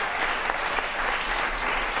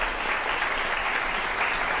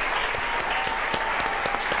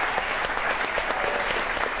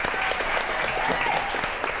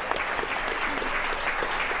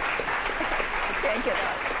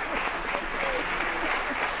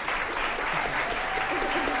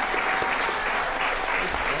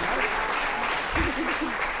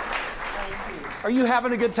 Are you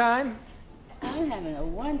having a good time? I'm having a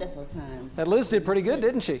wonderful time. That Liz did pretty good,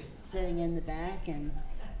 didn't she? Sitting in the back and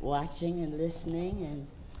watching and listening, and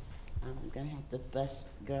I'm going to have to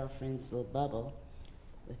bust girlfriend's little bubble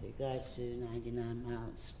with regards to 99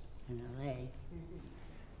 Miles in L.A.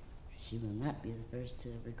 She will not be the first to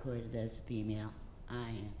have recorded as a female. I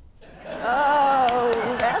am. Oh,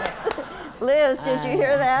 Liz, did you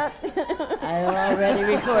hear that? I already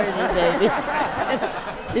recorded it,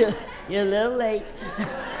 baby. You're a little late.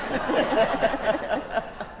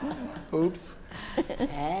 Oops.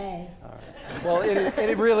 Hey. All right. Well,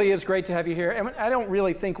 it really is great to have you here. And I don't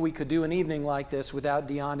really think we could do an evening like this without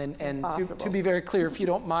Dionne. And to be very clear, if you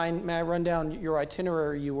don't mind, may I run down your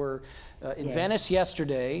itinerary? You were in Venice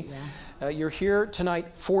yesterday. Yeah. You're here tonight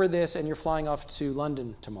for this, and you're flying off to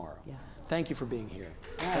London tomorrow. Yeah. Thank you for being here.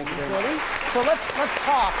 Thank you very much. So let's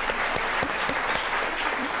talk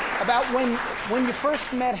about when you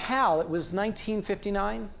first met Hal. It was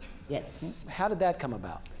 1959? Yes. How did that come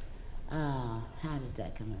about? How did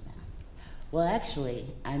that come about? Well,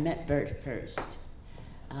 actually, I met Bert first.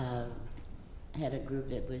 I had a group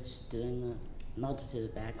that was doing a multitude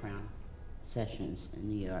of background sessions in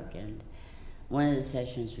New York, and one of the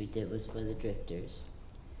sessions we did was for the Drifters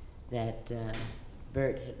that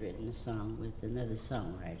Bert had written a song with another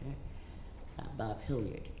songwriter, Bob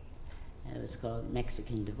Hilliard. And it was called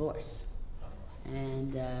Mexican Divorce.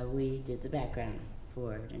 And we did the background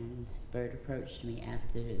for it, and Bert approached me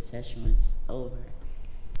after the session was over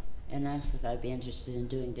and asked if I'd be interested in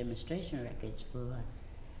doing demonstration records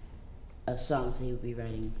of songs that he would be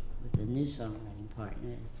writing with a new songwriting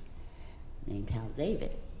partner named Hal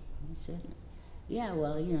David. And I said, yeah,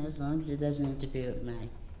 well, you know, as long as it doesn't interfere with my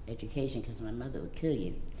education, because my mother would kill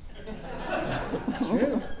you.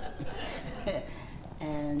 True.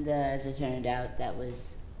 And as it turned out, that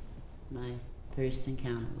was my first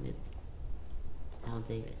encounter with Hal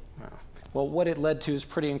David. Wow. Well, what it led to is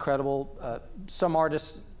pretty incredible. Some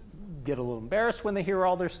artists get a little embarrassed when they hear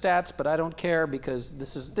all their stats, but I don't care because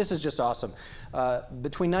this is just awesome.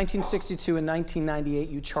 Between 1962 and 1998,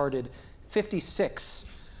 you charted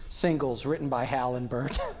 56 singles written by Hal and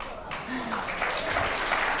Bert.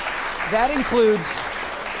 That includes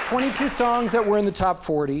 22 songs that were in the top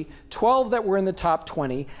 40, 12 that were in the top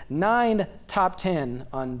 20, 9 top 10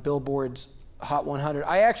 on Billboard's Hot 100.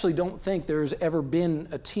 I actually don't think there's ever been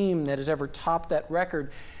a team that has ever topped that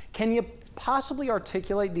record. Can you possibly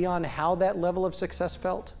articulate, Dionne, how that level of success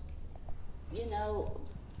felt? You know,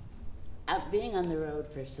 being on the road,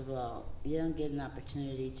 first of all, you don't get an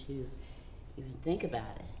opportunity to even think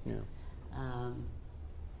about it. Yeah.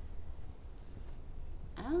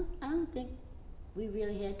 I don't think we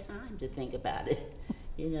really had time to think about it.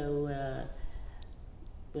 You know,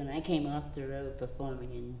 when I came off the road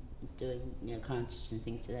performing and doing, you know, concerts and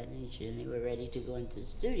things of that nature, and they were ready to go into the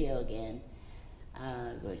studio again,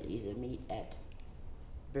 would either meet at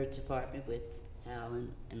Bert's apartment with Hal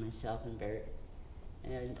and myself and Bert,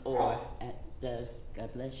 or at the,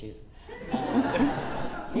 God bless you,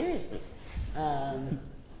 seriously,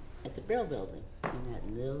 at the Brill Building, in that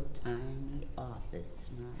little tiny office.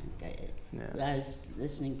 My God. Yeah. I was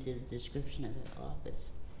listening to the description of that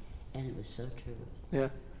office, and it was so true. Yeah.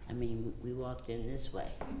 I mean, we walked in this way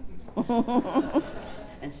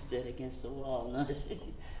and stood against the wall. No,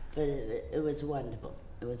 but it was wonderful.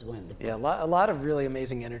 It was wonderful. Yeah, a lot of really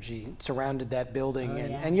amazing energy surrounded that building, Oh,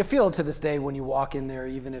 yeah. and you feel it to this day when you walk in there,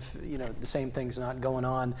 even if, you know, the same thing's not going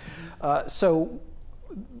on. So,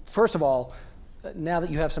 first of all, now that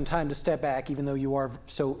you have some time to step back, even though you are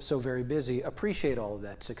so very busy, appreciate all of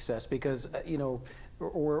that success, because you know,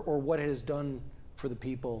 or what it has done for the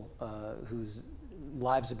people whose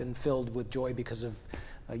lives have been filled with joy because of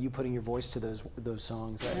you putting your voice to those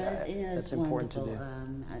songs. That's important wonderful. to do.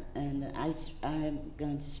 And I'm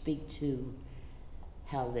going to speak to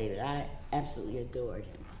Hal David. I absolutely adored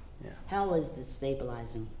him. Yeah. Hal was the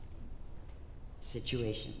stabilizing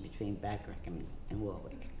situation between Bacharach and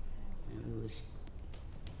Warwick. And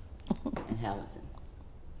Hal was in.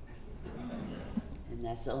 And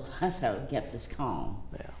that's how it kept us calm.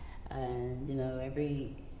 Yeah. And you know,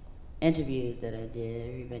 every interview that I did,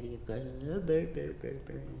 everybody of course said, oh, Bert.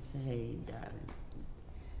 And I said, hey, darling,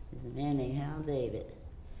 there's a man named Hal David.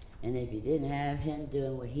 And if you didn't have him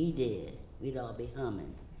doing what he did, we'd all be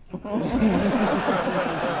humming.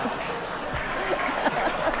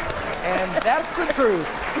 And that's the truth.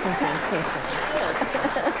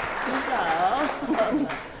 So,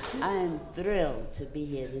 I am thrilled to be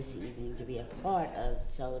here this evening to be a part of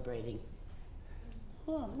celebrating.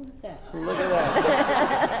 Oh, what's that? Look at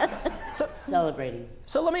that. Celebrating.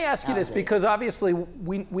 So let me ask you this, because obviously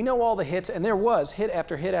we know all the hits, and there was hit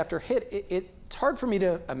after hit after hit. It's hard for me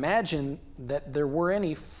to imagine that there were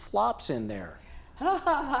any flops in there.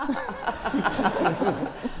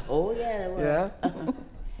 Oh, yeah, there were. Yeah?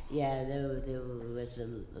 Yeah, there was a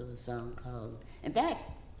little song called, in fact,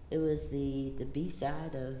 it was the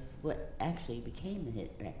B-side of what actually became a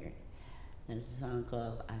hit record. There's a song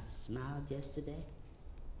called I Smiled Yesterday.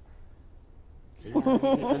 See how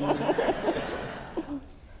people know that?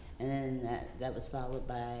 And then that was followed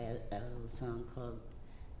by a little song called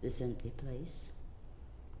This Empty Place.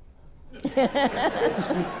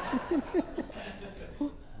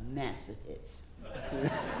 Massive hits.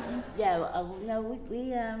 Yeah, no,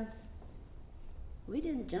 we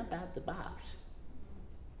didn't jump out the box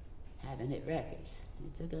having hit records.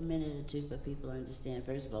 It took a minute or two for people to understand,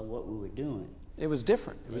 first of all, what we were doing. It was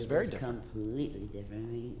different. It was very different. Completely different.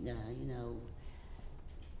 I mean, you know,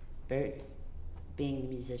 Bert, being the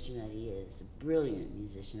musician that he is, a brilliant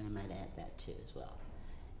musician, I might add that too as well.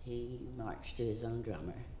 He marched to his own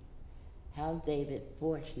drummer. Hal David,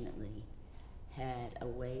 fortunately, had a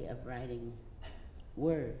way of writing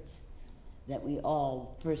words that we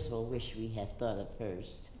all, first of all, wish we had thought of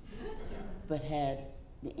first, but had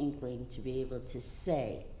the inkling to be able to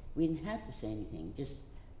say. We didn't have to say anything, just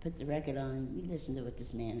put the record on, you listen to what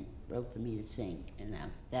this man wrote for me to sing, and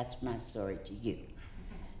that's my story to you.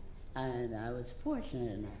 And I was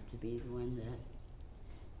fortunate enough to be the one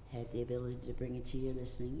that had the ability to bring it to your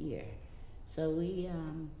listening ear. So we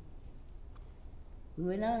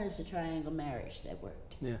were known as a triangle marriage that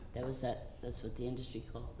worked. Yeah. That's what the industry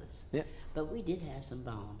called us. Yeah. But we did have some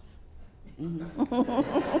bombs.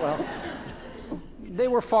 Well, they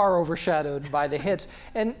were far overshadowed by the hits.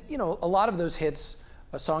 And, you know, a lot of those hits,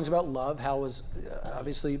 songs about love, Hal was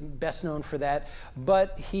obviously best known for that.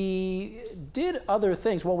 But he did other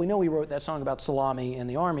things. Well, we know he wrote that song about salami and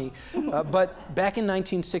the army. But back in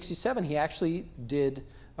 1967, he actually did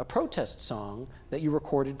a protest song that you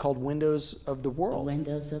recorded called Windows of the World.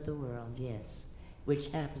 Windows of the World, yes. Which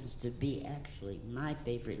happens to be actually my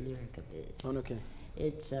favorite lyric of his. Oh, no kidding.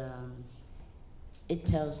 It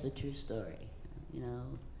tells the true story. You know,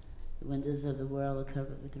 the windows of the world are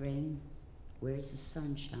covered with rain. Where's the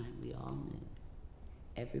sunshine we all knew?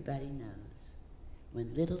 Everybody knows.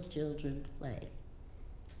 When little children play,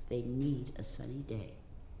 they need a sunny day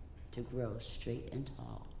to grow straight and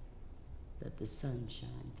tall. Let the sun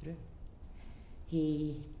shine through.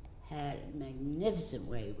 He had a magnificent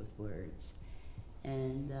way with words.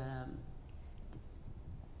 And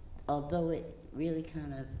although it really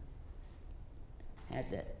kind of had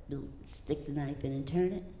that little stick the knife in and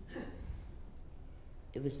turn it,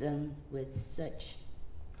 it was done with such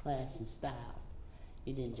class and style.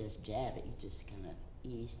 You didn't just jab it, you just kind of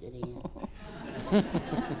eased it in. And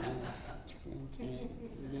turn it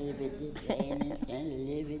a little bit this way and then turn it a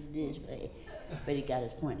little bit this way. But he got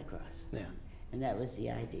his point across. Yeah. And that was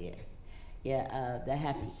the idea. Yeah, that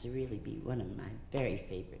happens to really be one of my very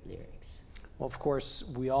favorite lyrics. Well, of course,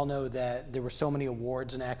 we all know that there were so many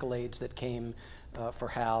awards and accolades that came for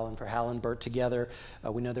Hal and Bert together.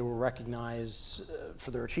 We know they were recognized for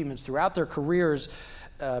their achievements throughout their careers,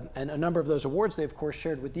 and a number of those awards they, of course,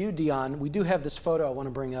 shared with you, Dionne. We do have this photo I want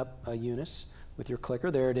to bring up, Eunice, with your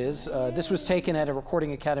clicker. There it is. This was taken at a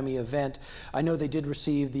Recording Academy event. I know they did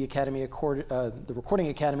receive the Recording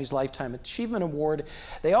Academy's Lifetime Achievement Award.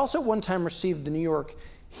 They also one time received the New York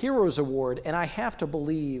Heroes Award, and I have to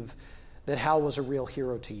believe that Hal was a real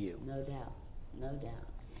hero to you. No doubt, no doubt.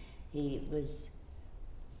 He was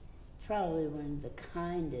probably one of the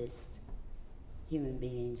kindest human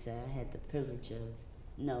beings that I had the privilege of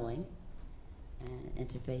knowing and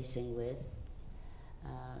interfacing with.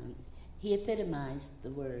 He epitomized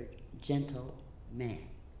the word gentle man.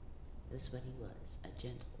 That's what he was, a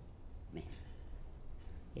gentle man.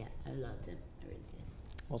 Yeah, I loved him, I really did.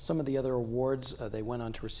 Well, some of the other awards, they went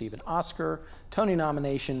on to receive an Oscar, Tony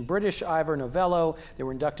nomination, British Ivor Novello. They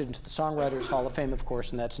were inducted into the Songwriters Hall of Fame, of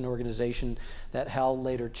course, and that's an organization that Hal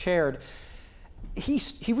later chaired. He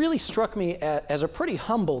really struck me as a pretty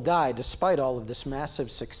humble guy, despite all of this massive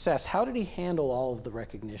success. How did he handle all of the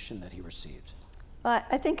recognition that he received?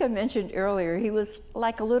 I think I mentioned earlier, he was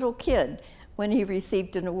like a little kid when he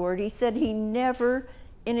received an award. He said he never,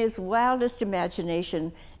 in his wildest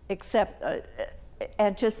imagination,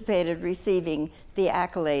 anticipated receiving the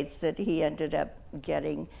accolades that he ended up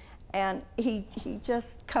getting. And he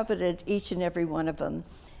just coveted each and every one of them.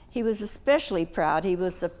 He was especially proud. He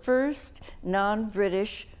was the first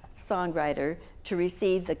non-British songwriter to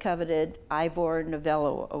receive the coveted Ivor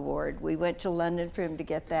Novello Award. We went to London for him to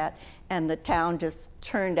get that, and the town just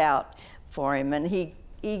turned out for him, and he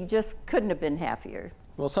just couldn't have been happier.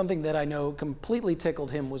 Well, something that I know completely tickled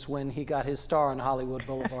him was when he got his star on Hollywood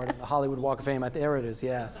Boulevard on the Hollywood Walk of Fame. There it is,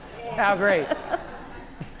 yeah. How great.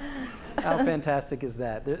 How fantastic is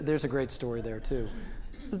that? There's a great story there, too.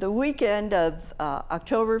 The weekend of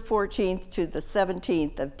October 14th to the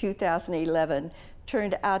 17th of 2011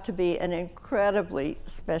 turned out to be an incredibly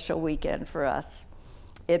special weekend for us.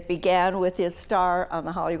 It began with his star on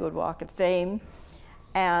the Hollywood Walk of Fame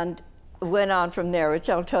and went on from there, which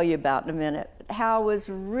I'll tell you about in a minute. Hal was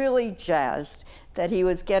really jazzed that he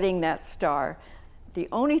was getting that star. The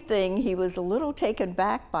only thing, he was a little taken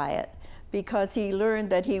back by it because he learned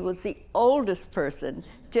that he was the oldest person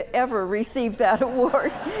to ever receive that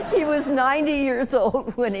award. He was 90 years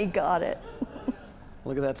old when he got it.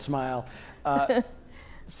 Look at that smile.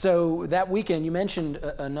 So that weekend, you mentioned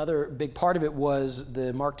another big part of it was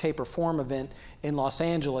the Mark Taper Forum event in Los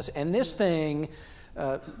Angeles. And this thing,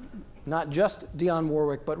 not just Dionne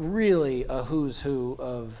Warwick, but really a who's who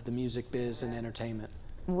of the music biz and entertainment.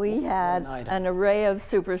 We had an array of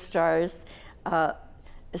superstars.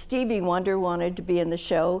 Stevie Wonder wanted to be in the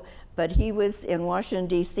show, but he was in Washington,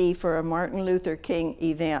 D.C. for a Martin Luther King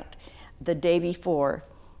event the day before.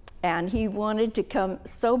 And he wanted to come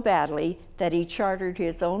so badly that he chartered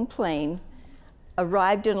his own plane,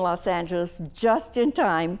 arrived in Los Angeles just in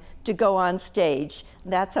time to go on stage.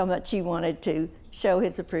 That's how much he wanted to show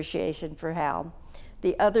his appreciation for Hal.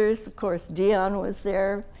 The others, of course, Dionne was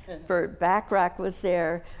there, Burt Bacharach was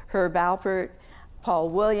there, Herb Alpert, Paul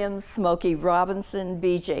Williams, Smokey Robinson,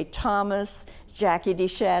 B.J. Thomas, Jackie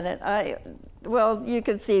DeShannon. Well, you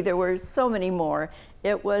can see there were so many more.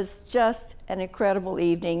 It was just an incredible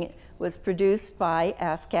evening. It was produced by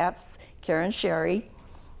ASCAP's Karen Sherry,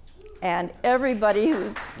 and everybody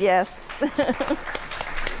who, yes.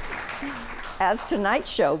 As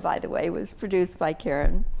Tonight's Show, by the way, was produced by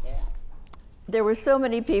Karen. Yeah. There were so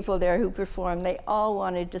many people there who performed. They all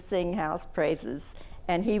wanted to sing Hal's praises,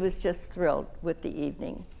 and he was just thrilled with the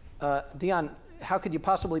evening. Dionne, how could you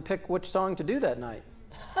possibly pick which song to do that night?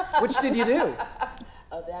 Which did you do?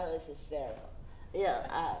 Oh, that was hysterical.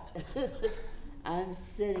 Yeah, I'm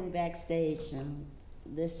sitting backstage and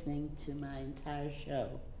listening to my entire show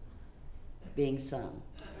being sung.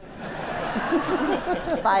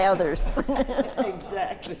 By others.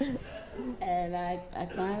 Exactly. And I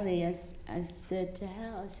finally, I said to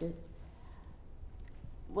Hal, I said,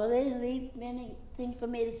 well, they didn't leave anything for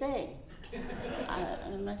me to sing.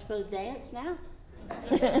 Am I supposed to dance now?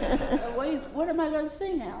 What am I going to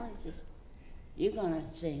sing, Hal? He says, you're going to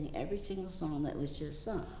sing every single song that was just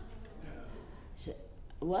sung. I said,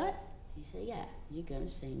 what? He said, yeah, you're going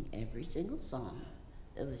to sing every single song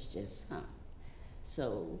that was just sung.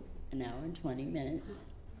 So, an hour and 20 minutes,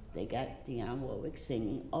 they got Dionne Warwick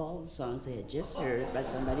singing all the songs they had just heard by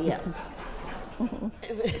somebody else.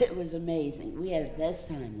 It was amazing. We had the best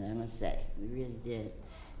time there, I must say. We really did.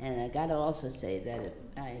 And I got to also say that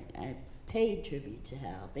I paid tribute to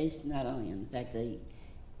Hal, based not only on the fact that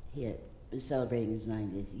he was celebrating his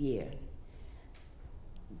 90th year,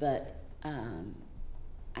 but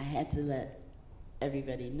I had to let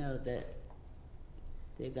everybody know that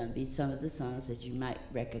there are going to be some of the songs that you might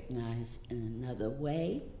recognize in another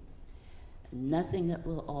way. Nothing that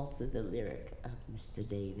will alter the lyric of Mr.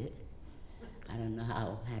 David. I don't know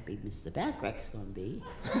how happy Mr. Bacharach's going to be.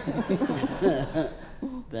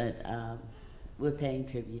 But we're paying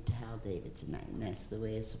tribute to Hal David tonight, and that's the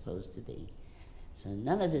way it's supposed to be. So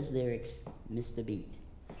none of his lyrics missed a beat.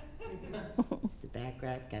 Mr.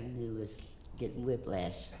 Bacharach, I knew was getting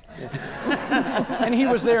whiplash. And he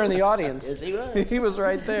was there in the audience. Yes, he was. He was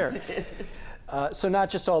right there. So not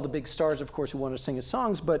just all the big stars, of course, who want to sing his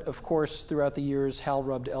songs, but of course, throughout the years, Hal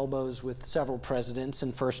rubbed elbows with several presidents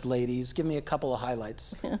and first ladies. Give me a couple of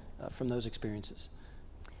highlights from those experiences.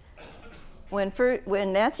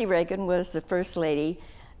 When Nancy Reagan was the first lady,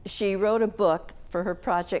 she wrote a book for her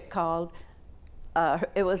project called,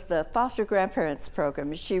 it was the Foster Grandparents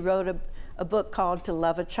Program. She wrote a book called To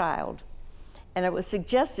Love a Child. And it was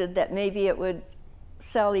suggested that maybe it would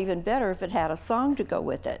sell even better if it had a song to go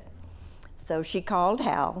with it. So she called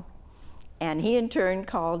Hal, and he in turn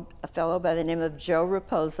called a fellow by the name of Joe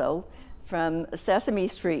Raposo from Sesame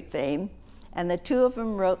Street fame, and the two of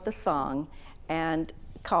them wrote the song and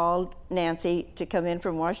called Nancy to come in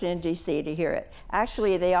from Washington, D.C. to hear it.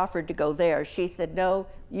 Actually, they offered to go there. She said, no,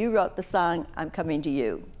 you wrote the song, I'm coming to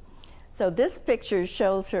you. So this picture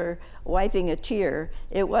shows her wiping a tear.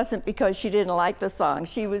 It wasn't because she didn't like the song.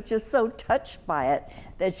 She was just so touched by it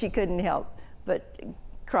that she couldn't help but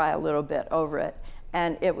cry a little bit over it.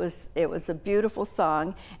 And it was a beautiful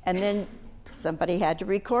song. And then somebody had to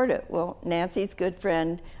record it. Well, Nancy's good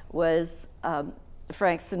friend was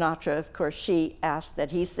Frank Sinatra. Of course, she asked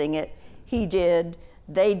that he sing it. He did.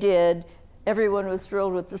 They did. Everyone was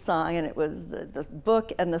thrilled with the song, and it was the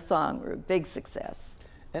book and the song were a big success.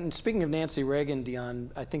 And speaking of Nancy Reagan, Dionne,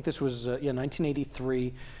 I think this was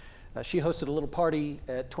 1983. She hosted a little party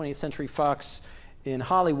at 20th Century Fox in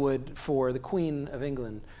Hollywood for the Queen of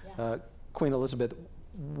England, yeah. Queen Elizabeth.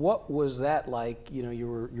 What was that like? You know, you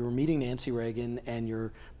were meeting Nancy Reagan and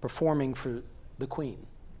you're performing for the Queen.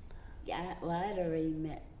 Yeah, well, I'd already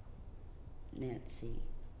met Nancy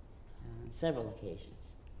on several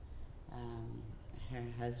occasions. Her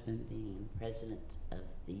husband being president of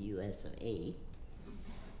the U.S. of A.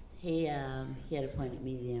 He had appointed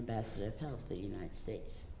me the ambassador of health for the United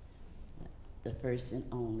States, the first and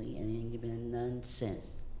only, and there ain't been none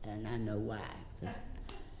since, and I know why. 'Cause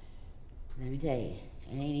let me tell you,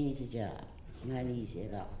 it ain't an easy job. It's not easy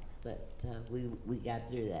at all, but we got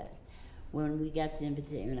through that. When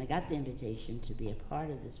I got the invitation to be a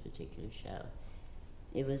part of this particular show,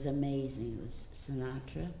 it was amazing. It was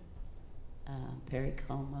Sinatra, Perry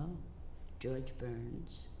Como, George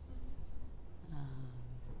Burns.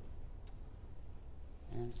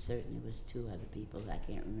 And I'm certain it was two other people I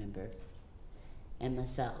can't remember, and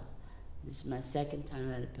myself. This is my second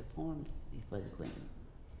time I had performed before the Queen.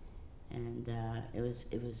 And it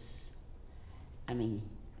was, I mean,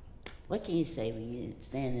 what can you say when you're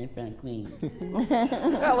standing in front of Queen?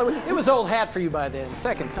 Well, it was old hat for you by then,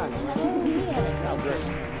 second time. Oh, yeah. Oh, great.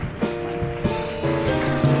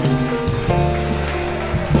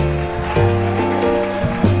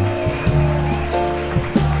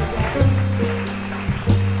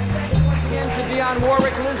 Once again to Dionne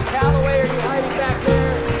Warwick, Liz Calloway, are you hiding back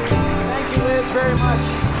there? Thank you, Liz, very much.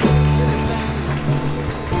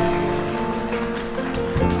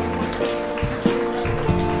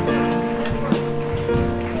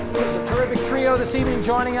 Trio this evening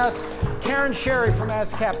joining us. Karen Sherry from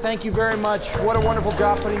ASCAP, thank you very much. What a wonderful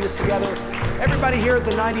job putting this together. Everybody here at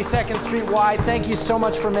the 92nd Street Y, thank you so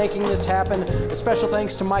much for making this happen. A special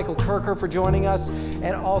thanks to Michael Kirker for joining us,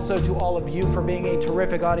 and also to all of you for being a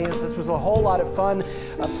terrific audience. This was a whole lot of fun.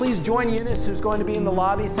 Please join Eunice, who's going to be in the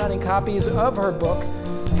lobby signing copies of her book,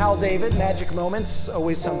 Hal David, Magic Moments,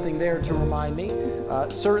 always something there to remind me.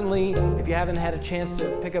 Certainly, if you haven't had a chance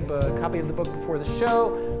to pick up a copy of the book before the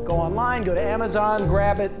show, go online, go to Amazon,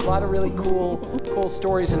 grab it. A lot of really cool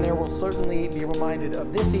stories in there. We'll certainly be reminded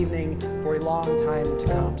of this evening for a long time to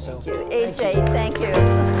come. So, thank you. AJ, thank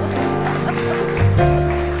you.